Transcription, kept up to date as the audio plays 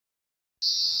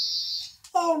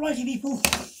Alrighty people,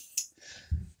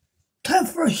 time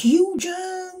for a huge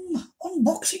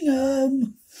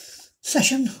unboxing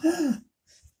session.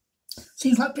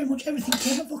 Seems like pretty much everything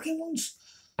came at fucking once.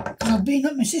 Because I've been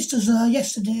at my sister's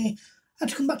yesterday. I had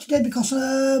to come back today because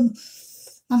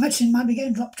my medicine might be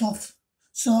getting dropped off.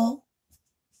 So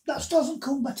that still hasn't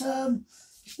come, but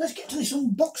let's get to this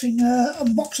unboxing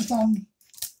unboxathon.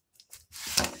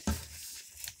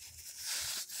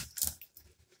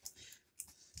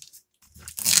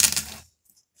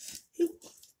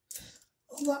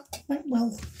 Oh, that went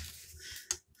well.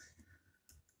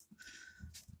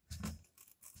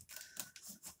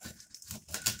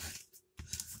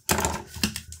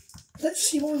 Let's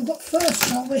see what we've got first,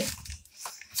 shall we?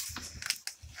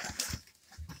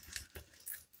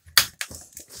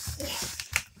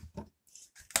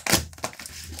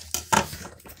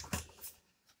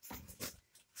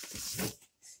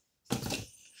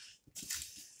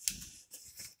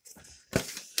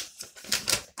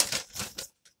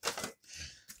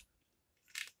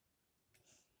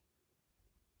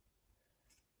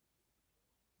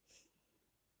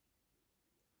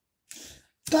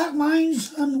 Dark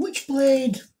Minds and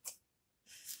Witchblade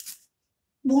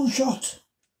one shot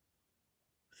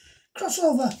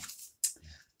crossover.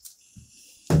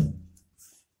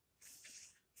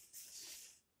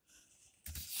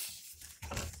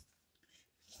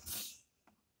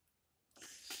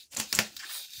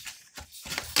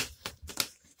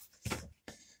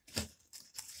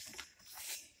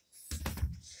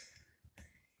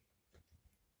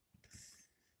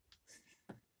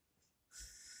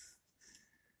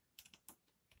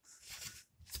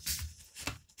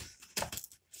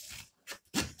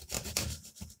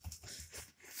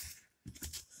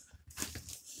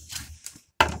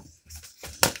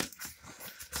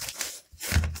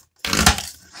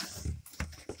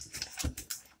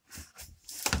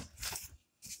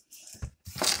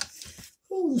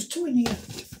 Oh, there's two in here.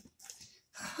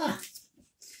 Aha.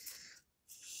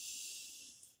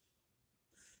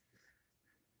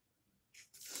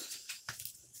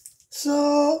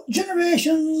 So,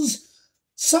 Generations,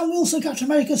 Sam Wilson, Captain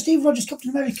America, Steve Rogers, Captain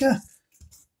America.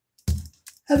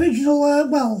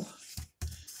 Original,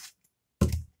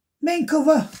 main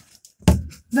cover,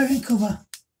 variant cover.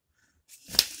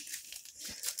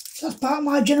 That's part of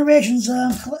my Generations,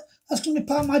 that's going to be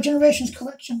part of my Generations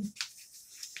collection.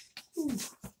 Ooh.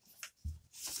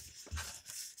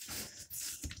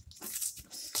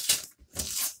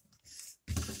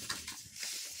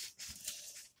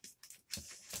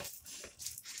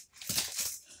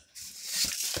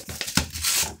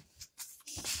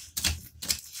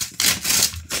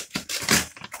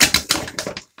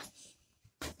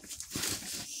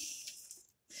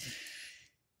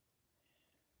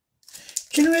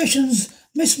 Generations,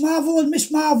 Miss Marvel and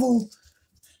Miss Marvel.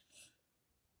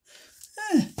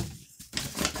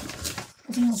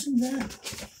 Nothing else in there.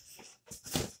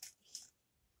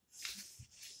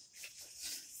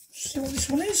 See what this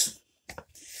one is.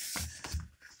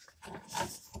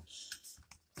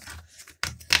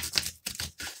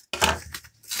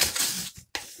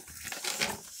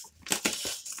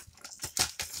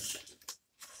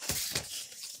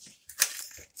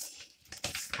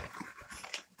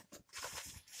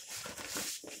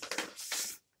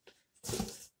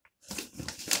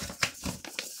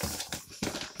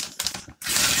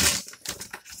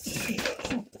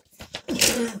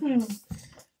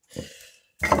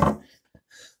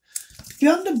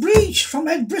 Beyond the Breach from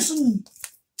Ed Brisson.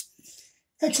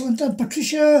 Excellent. And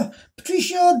Patricio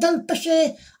Del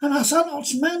Pesce and Hassan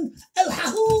Otsman El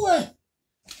Hahoua.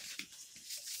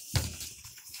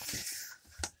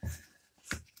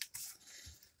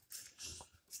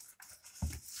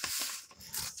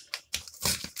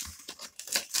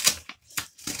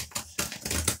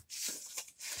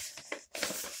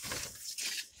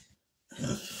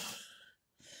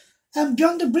 And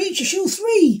Beyond the Breach, issue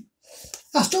 3.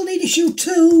 I still need issue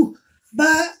 2,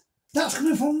 but that's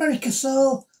coming from America,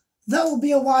 so that will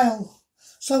be a while.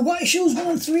 So I've got issues 1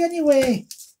 and 3 anyway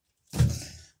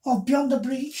of Beyond the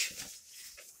Breach.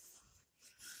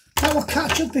 That will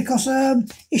catch up because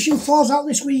issue 4's out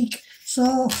this week,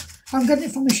 so I'm getting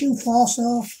it from issue 4,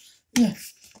 so yeah.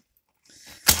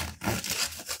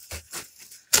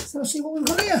 So let's see what we've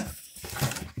got here.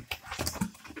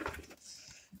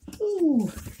 Ooh.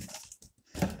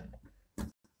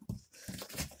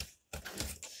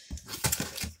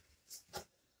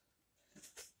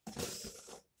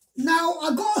 Now,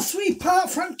 I got a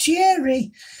 3-part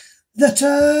Frontieri that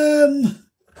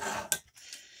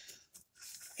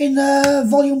in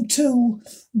volume 2,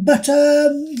 but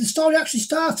the story actually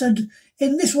started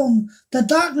in this one, The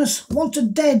Darkness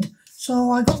Wanted Dead. So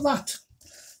I got that.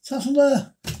 So that's on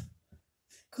the,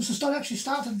 because the story actually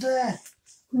started there.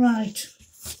 Right.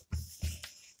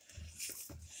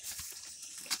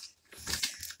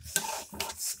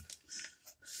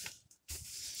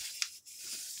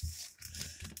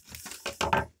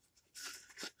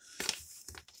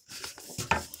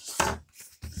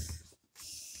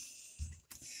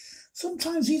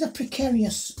 Sometimes these are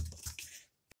precarious.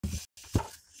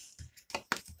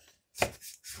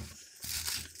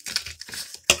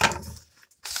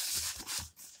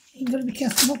 You've got to be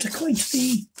careful not to go into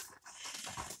the,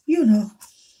 you know.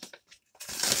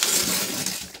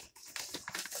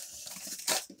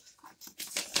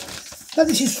 But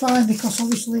this is fine because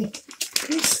obviously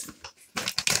it's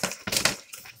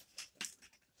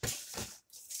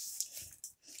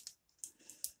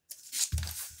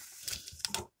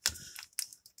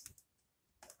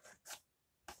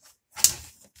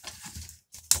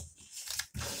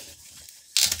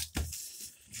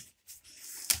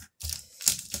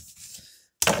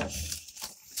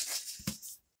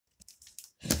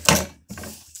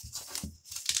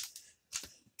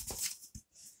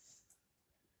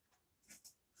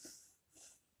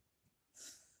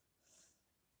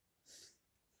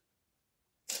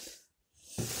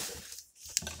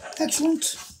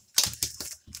excellent.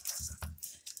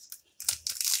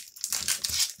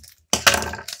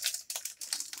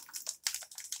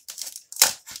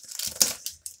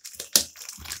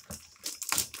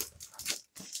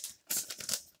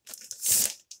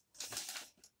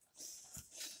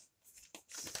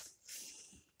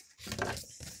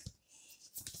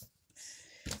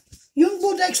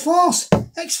 Youngblood X-Force,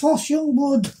 X-Force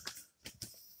Youngblood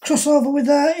crossover with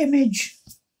their image.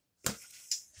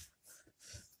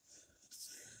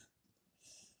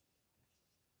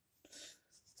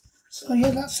 So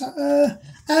yeah, that's that.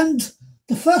 And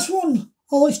the first one,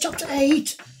 although it's chapter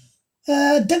 8,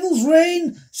 Devil's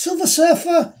Reign, Silver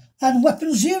Surfer, and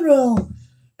Weapon Zero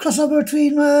crossover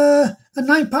between a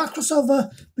 9-part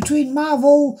crossover between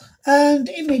Marvel and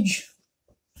Image.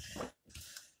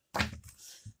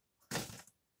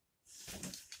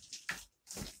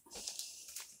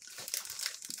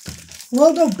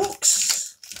 World of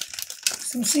Books.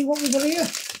 So we'll see what we've got here.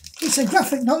 It's a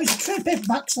graphic novel, it's a trade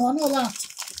paperback, so I know that.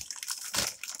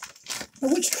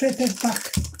 But which trade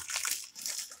paperback?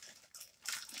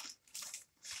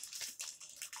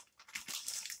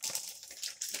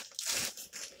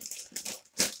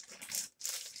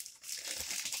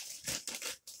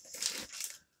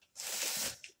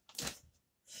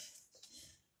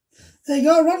 There you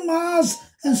go, Ron Mars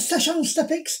and Session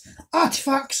Stepix,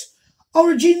 Artifacts,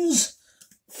 Origins,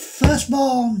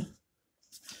 Firstborn.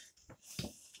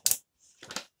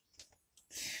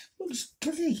 Looks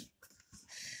pretty.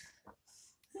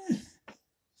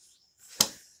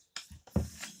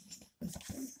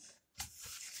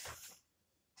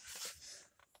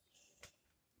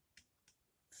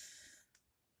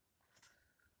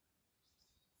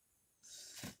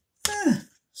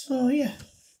 So yeah.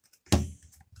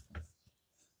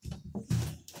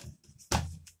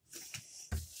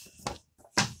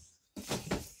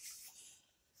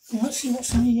 Let's see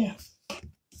what's in here.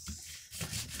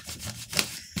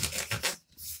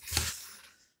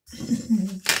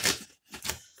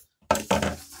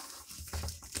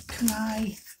 Can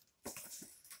I?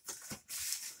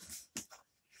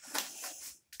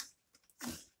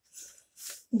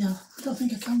 No, I don't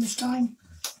think I can this time.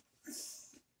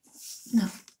 No,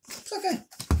 it's okay.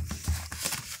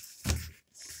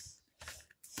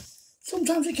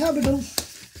 Sometimes it can be done.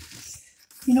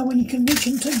 You know, when you can reach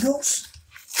into guts.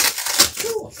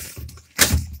 Cool.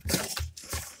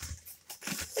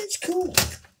 It's cool.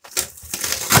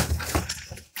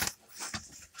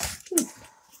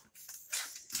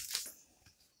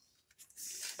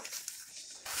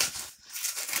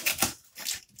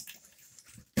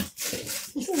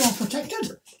 This was all protected.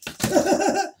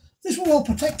 This was all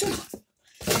protected.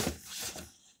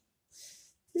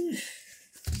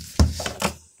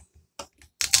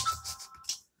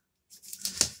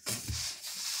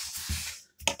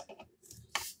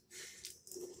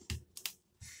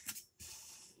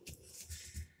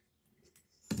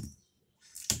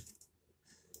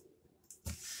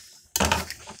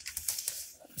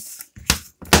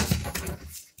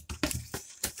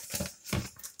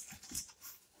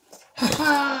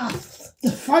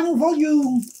 The final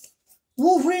volume,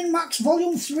 Wolverine Max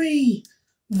Volume 3,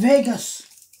 Vegas.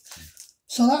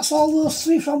 So that's all those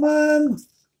 3 from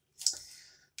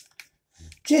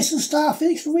Jason Starr,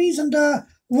 Felix Ruiz and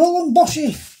Roland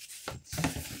Boschi.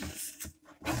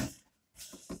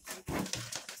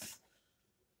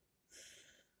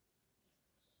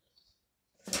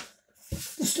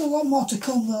 There's still a lot more to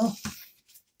come though.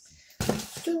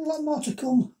 Still a lot more to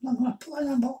come. I'm going to put that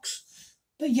in a box.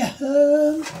 But yeah,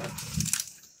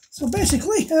 so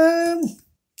basically,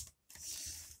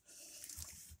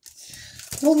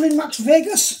 Wolverine Max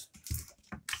Vegas,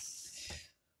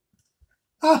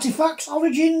 Artifacts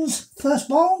Origins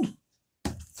Firstborn,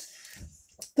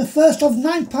 the first of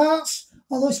 9 parts,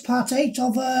 although it's part 8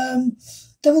 of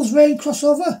Devil's Reign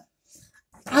crossover.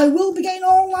 I will be getting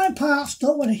all 9 parts,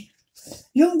 don't worry.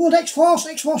 Youngblood X-Force,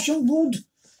 X-Force Youngblood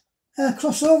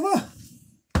crossover.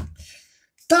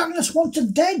 Darkness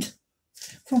Wanted Dead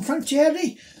from Frank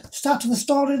Thierry, start of the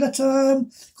story that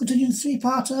continues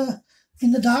 3-parter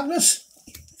in the darkness.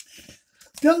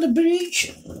 Beyond the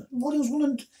Breach, volumes 1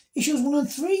 and issues 1 and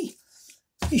 3,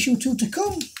 issue 2 to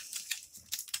come.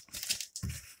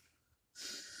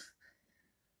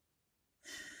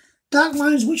 Dark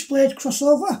Minds Witchblade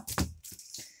crossover.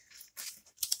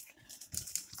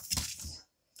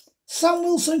 Sam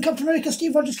Wilson Captain America,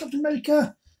 Steve Rogers Captain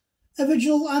America,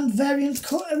 original and variant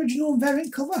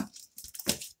cover.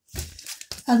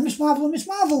 And Miss Marvel and Miss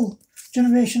Marvel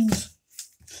Generations.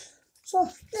 So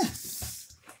yeah,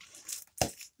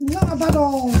 not a bad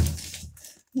haul.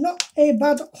 Not a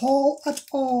bad haul at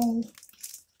all.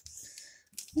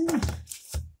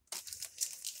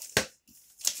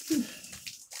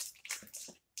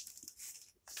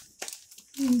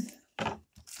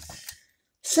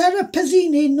 Sarah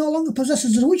Pezzini no longer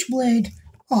possesses the Witchblade.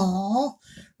 Aww.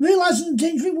 Realising the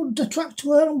danger it would attract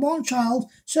to her unborn child,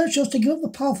 Sarah chose to give up the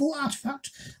powerful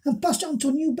artifact and passed it on to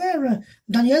a new bearer,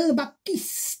 Danielle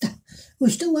Baptiste, who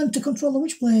is still learning to control the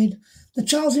Witchblade. The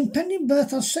child's impending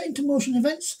birth has set into motion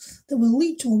events that will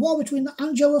lead to a war between the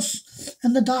Angelus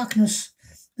and the Darkness,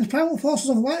 the primal forces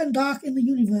of light and dark in the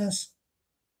universe.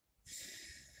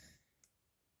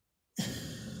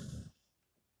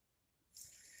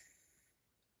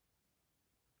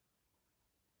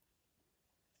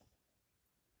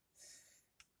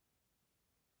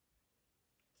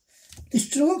 This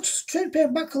deluxe trade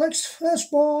paperback collects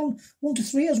Firstborn 1 to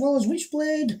 3 as well as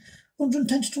Witchblade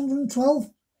 110 to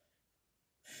 112.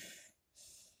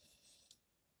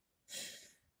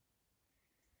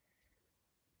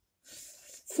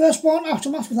 Firstborn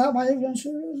Aftermath without my evidence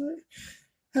and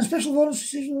special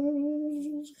bonus.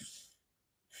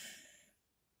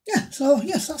 Yeah, so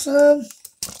yes, that's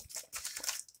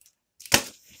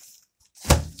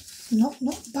not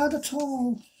bad at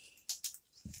all.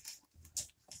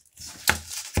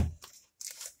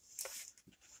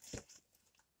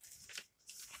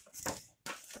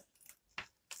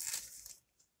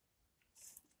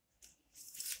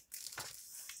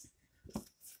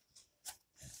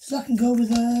 So I can go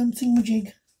with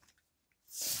thingamajig.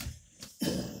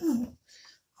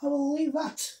 I will leave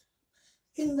that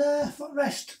in there for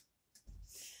rest.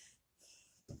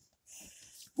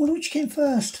 Well, which came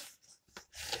first?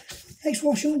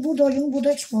 X-Force Youngblood or Youngblood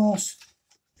X-Force?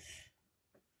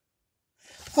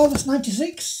 August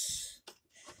 96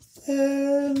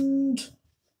 and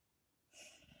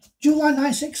July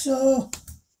 96, so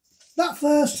that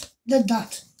first, then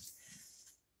that.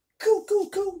 Cool.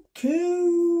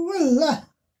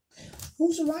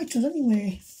 Who's the writers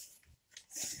anyway?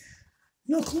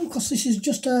 No clue, because this is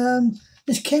just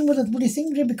this came with a bloody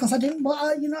thing because I didn't,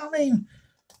 you know what I mean.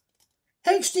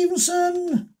 Eric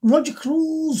Stevenson, Roger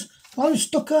Cruz, Laurie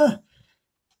Stucker,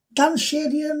 Dan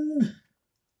Shadian,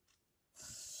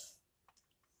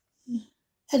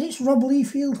 edits Rob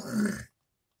Liefeld.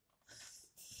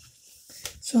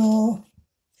 So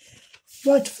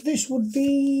writer for this would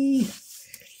be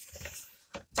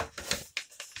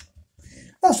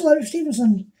also Eric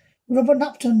Stevenson, Robert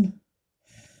Napton.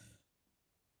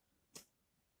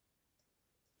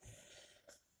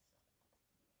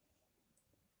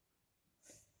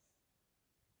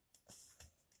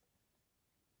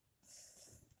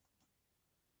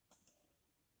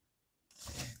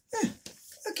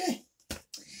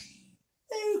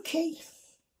 Okay.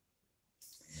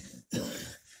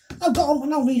 I've got them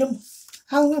and I'll read them.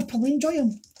 I'll probably enjoy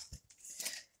them.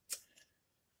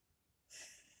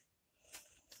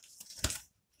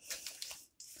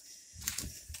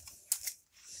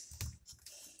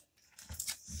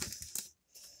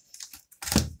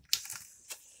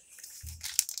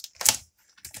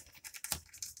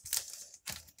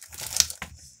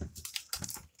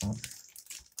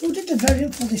 Who did the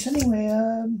variant for this anyway?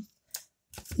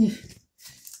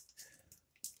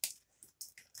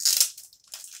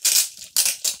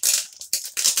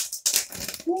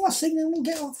 One last thing, then we'll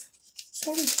get off.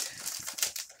 Sorry.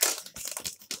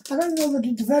 I don't know that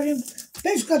the variant.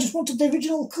 Basically, I just wanted the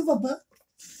original cover, but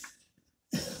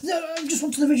I just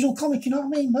wanted the original comic, you know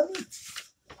what I mean? But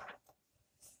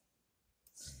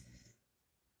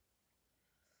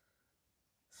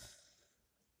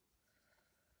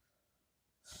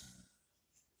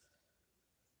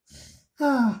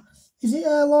Is it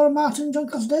Laura Martin, John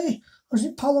Cosday, or is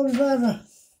it Paulo Rivera?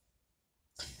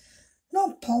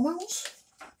 No, Paul Mouse.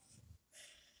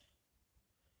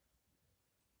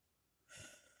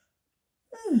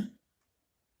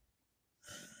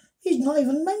 He's not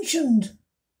even mentioned.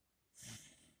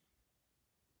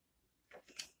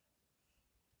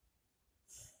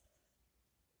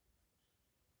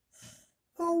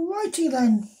 Alrighty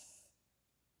then.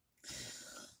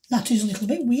 That is a little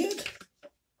bit weird.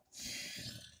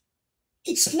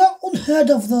 It's not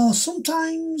unheard of though.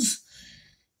 Sometimes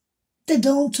they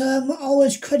don't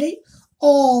always credit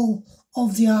all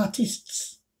of the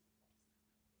artists.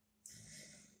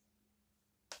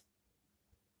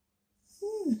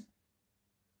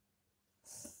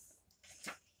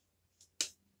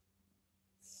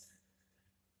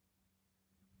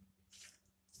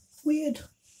 Weird.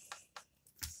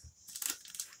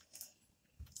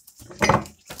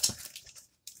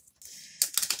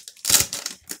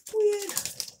 Weird.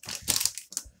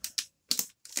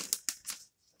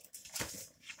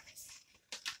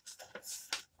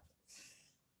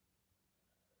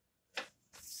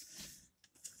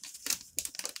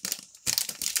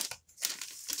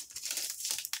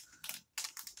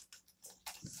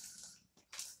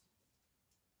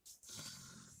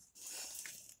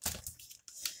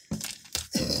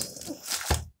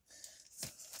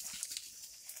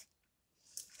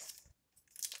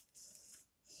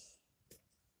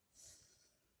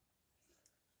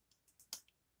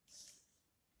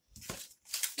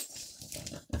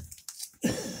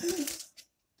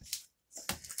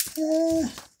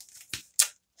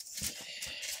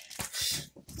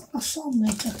 I'll sort them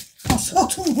later. I'll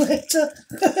sort them later.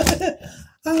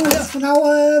 I'm gonna get for now.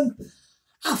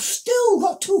 I've still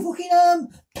got 2 fucking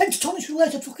pentatonics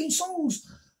related fucking songs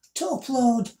to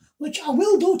upload, which I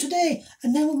will do today,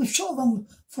 and then we'll be short of them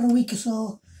for a week or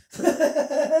so.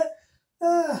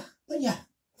 But yeah.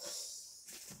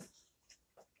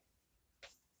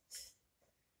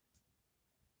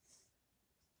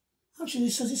 Actually,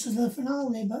 this is the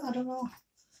finale, but I don't know.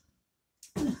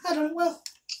 Well,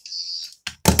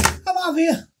 I'm out of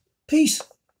here. Peace.